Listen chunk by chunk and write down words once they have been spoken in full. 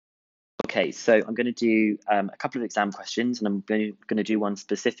Okay, so I'm going to do a couple of exam questions, and I'm going to do one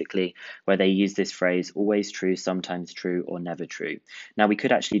specifically where they use this phrase, always true, sometimes true, or never true. Now, we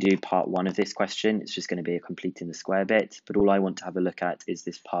could actually do part 1 of this question. It's just going to be a completing the square bit, but all I want to have a look at is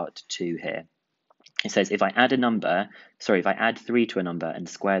this part 2 here. It says if I add 3 to a number and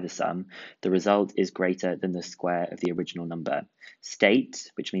square the sum, the result is greater than the square of the original number.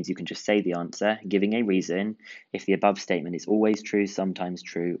 State, which means you can just say the answer, giving a reason, if the above statement is always true, sometimes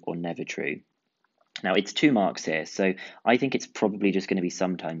true, or never true. Now, it's 2 marks here, so I think it's probably just going to be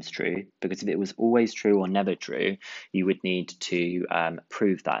sometimes true, because if it was always true or never true, you would need to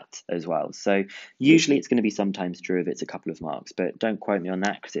prove that as well. So usually it's going to be sometimes true if it's a couple of marks, but don't quote me on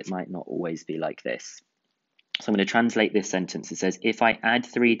that because it might not always be like this. So I'm going to translate this sentence. It says, if I add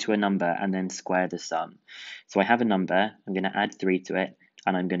 3 to a number and then square the sum. So I have a number, I'm going to add 3 to it,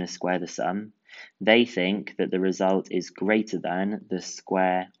 and I'm going to square the sum. They think that the result is greater than the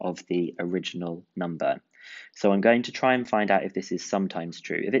square of the original number. So I'm going to try and find out if this is sometimes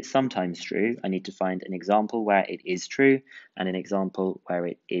true. If it's sometimes true, I need to find an example where it is true and an example where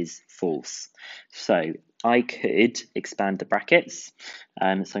it is false. So I could expand the brackets. So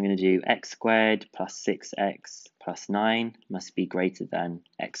I'm going to do x squared plus 6x plus 9 must be greater than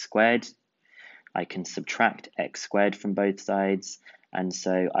x squared. I can subtract x squared from both sides. And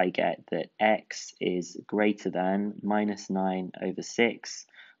so I get that x is greater than minus 9 over 6,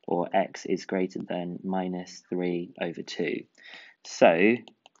 or x is greater than minus 3 over 2. So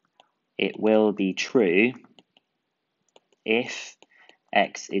it will be true if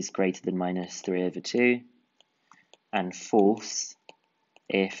x is greater than minus 3 over 2, and false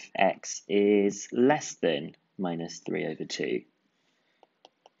if x is less than minus 3 over 2.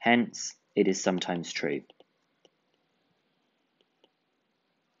 Hence, it is sometimes true.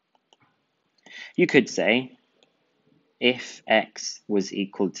 You could say, if x was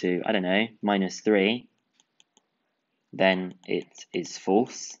equal to, I don't know, minus 3, then it is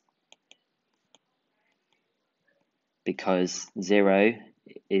false, because 0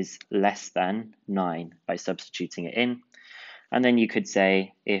 is less than 9 by substituting it in. And then you could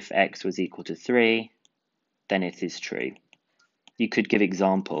say, if x was equal to 3, then it is true. You could give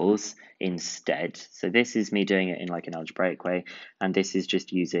examples instead. So this is me doing it in like an algebraic way, and this is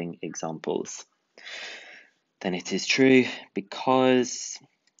just using examples. Then it is true because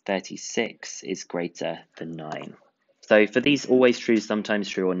 36 is greater than 9. So for these always true, sometimes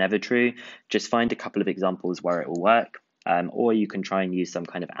true, or never true, just find a couple of examples where it will work, or you can try and use some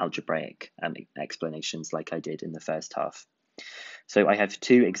kind of algebraic explanations like I did in the first half. So I have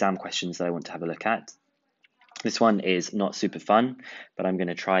 2 exam questions that I want to have a look at. This one is not super fun, but I'm going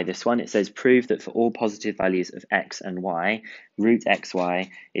to try this one. It says, prove that for all positive values of x and y, root xy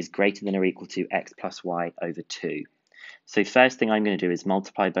is greater than or equal to x plus y over 2. So first thing I'm going to do is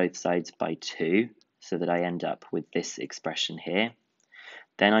multiply both sides by 2, so that I end up with this expression here.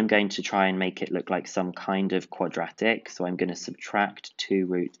 Then I'm going to try and make it look like some kind of quadratic, so I'm going to subtract 2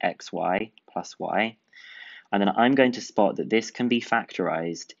 root xy plus y. And then I'm going to spot that this can be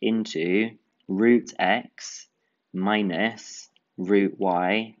factorized into root x minus root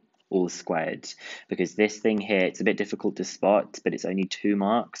y all squared, because this thing here, it's a bit difficult to spot, but it's only 2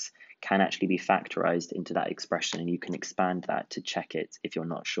 marks, can actually be factorized into that expression, and you can expand that to check it if you're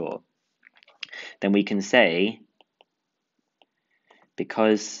not sure. Then we can say,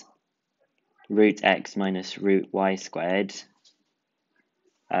 because root x minus root y squared,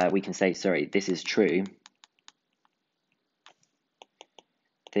 we can say, sorry, this is true.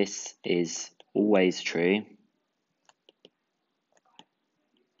 This is always true,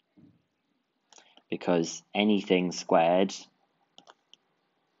 because anything squared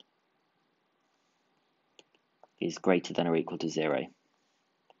is greater than or equal to 0.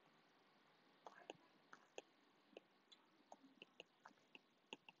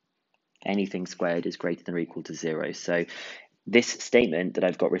 Anything squared is greater than or equal to 0. So this statement that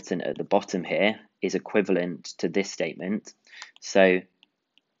I've got written at the bottom here is equivalent to this statement. So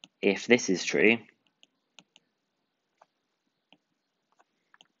if this is true,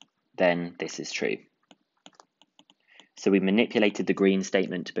 then this is true. So we manipulated the green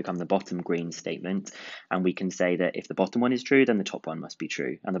statement to become the bottom green statement, and we can say that if the bottom one is true, then the top one must be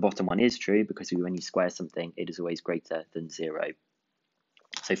true. And the bottom one is true because when you square something, it is always greater than 0.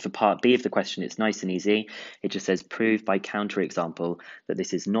 So for part B of the question, it's nice and easy. It just says, prove by counterexample that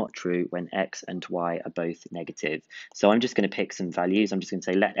this is not true when x and y are both negative. So I'm just going to pick some values. I'm just going to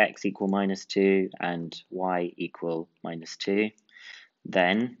say let x equal minus 2 and y equal minus 2.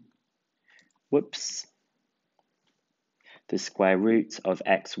 Then, whoops, the square root of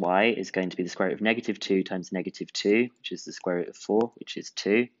xy is going to be the square root of negative 2 times negative 2, which is the square root of 4, which is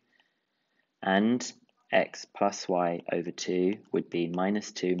 2. and x plus y over 2 would be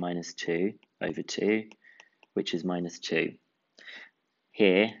minus 2 over 2, which is minus 2.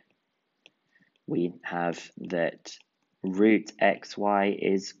 Here we have that root xy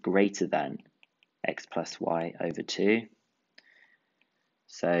is greater than x plus y over 2.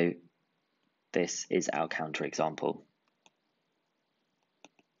 So this is our counterexample.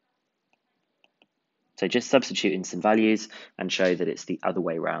 So just substitute in some values and show that it's the other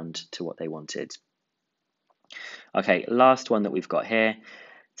way around to what they wanted. Okay, last one that we've got here.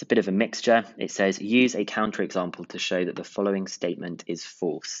 It's a bit of a mixture. It says use a counterexample to show that the following statement is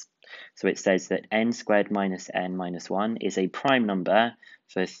false. So it says that n squared minus n minus 1 is a prime number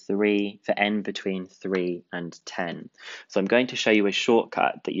for n between 3 and 10. So I'm going to show you a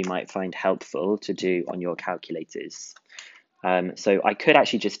shortcut that you might find helpful to do on your calculators. So I could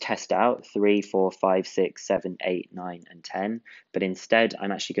actually just test out 3, 4, 5, 6, 7, 8, 9, and 10, but instead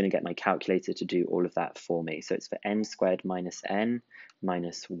I'm actually going to get my calculator to do all of that for me. So it's for n squared minus n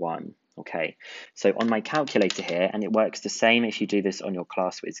minus 1. Okay, so on my calculator here, and it works the same if you do this on your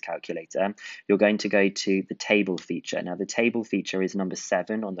ClassWiz calculator, you're going to go to the table feature. Now the table feature is number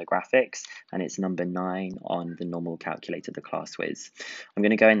 7 on the graphics, and it's number 9 on the normal calculator, the ClassWiz. I'm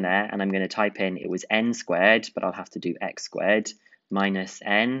going to go in there and I'm going to type in, it was n squared, but I'll have to do x squared minus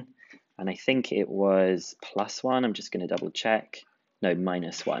n, and I think it was plus 1. I'm just going to double check. No,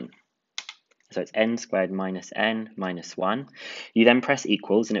 minus 1. So it's n squared minus n minus 1. You then press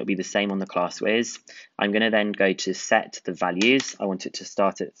equals, and it will be the same on the ClassWiz. I'm going to then go to set the values. I want it to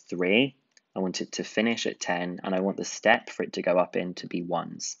start at 3. I want it to finish at 10, and I want the step for it to go up in to be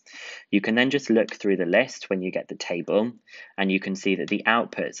 1s. You can then just look through the list when you get the table, and you can see that the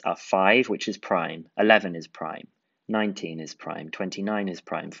outputs are 5, which is prime, 11 is prime, 19 is prime, 29 is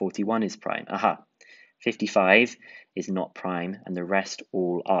prime, 41 is prime. Aha! 55 is not prime, and the rest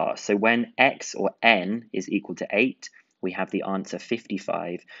all are. So when x or n is equal to 8, we have the answer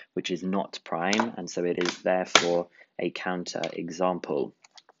 55, which is not prime, and so it is therefore a counterexample.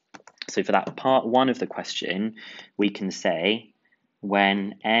 So for that part 1 of the question, we can say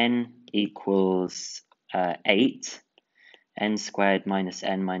when n equals 8, n squared minus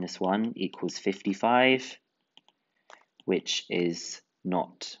n minus 1 equals 55, which is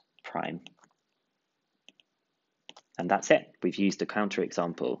not prime. And that's it. We've used a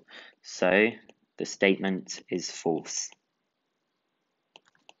counterexample. So the statement is false.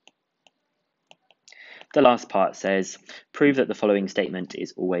 The last part says, prove that the following statement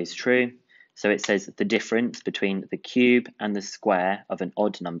is always true. So it says the difference between the cube and the square of an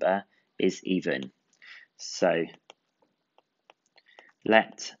odd number is even. So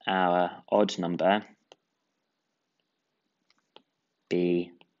let our odd number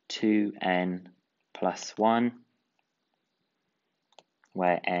be 2n plus 1,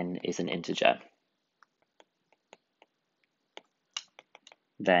 where n is an integer.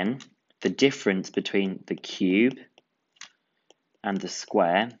 Then the difference between the cube and the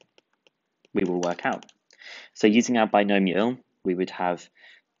square we will work out. So using our binomial, we would have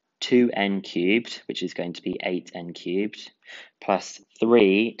 2n cubed, which is going to be 8n cubed, plus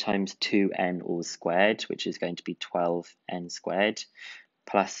 3 times 2n all squared, which is going to be 12n squared,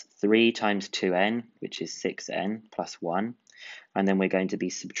 plus 3 times 2n, which is 6n, plus 1. And then we're going to be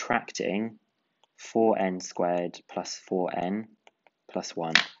subtracting 4n squared plus 4n plus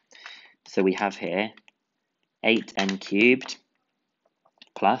 1. So we have here 8n cubed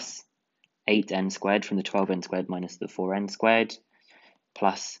plus 8n squared from the 12n squared minus the 4n squared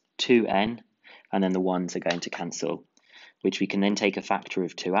plus 2n, and then the 1s are going to cancel, which we can then take a factor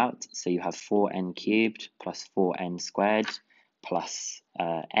of 2 out. So you have 4n cubed plus 4n squared plus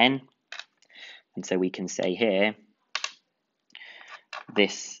n. And so we can say here,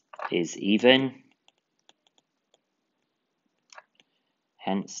 this is even,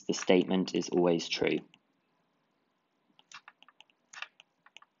 hence the statement is always true.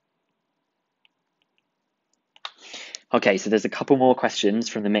 Okay, so there's a couple more questions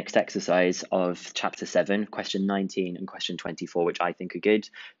from the mixed exercise of chapter 7, question 19 and question 24, which I think are good.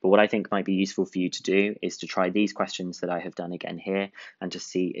 But what I think might be useful for you to do is to try these questions that I have done again here and to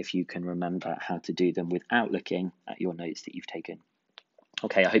see if you can remember how to do them without looking at your notes that you've taken.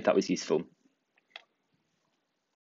 Okay, I hope that was useful.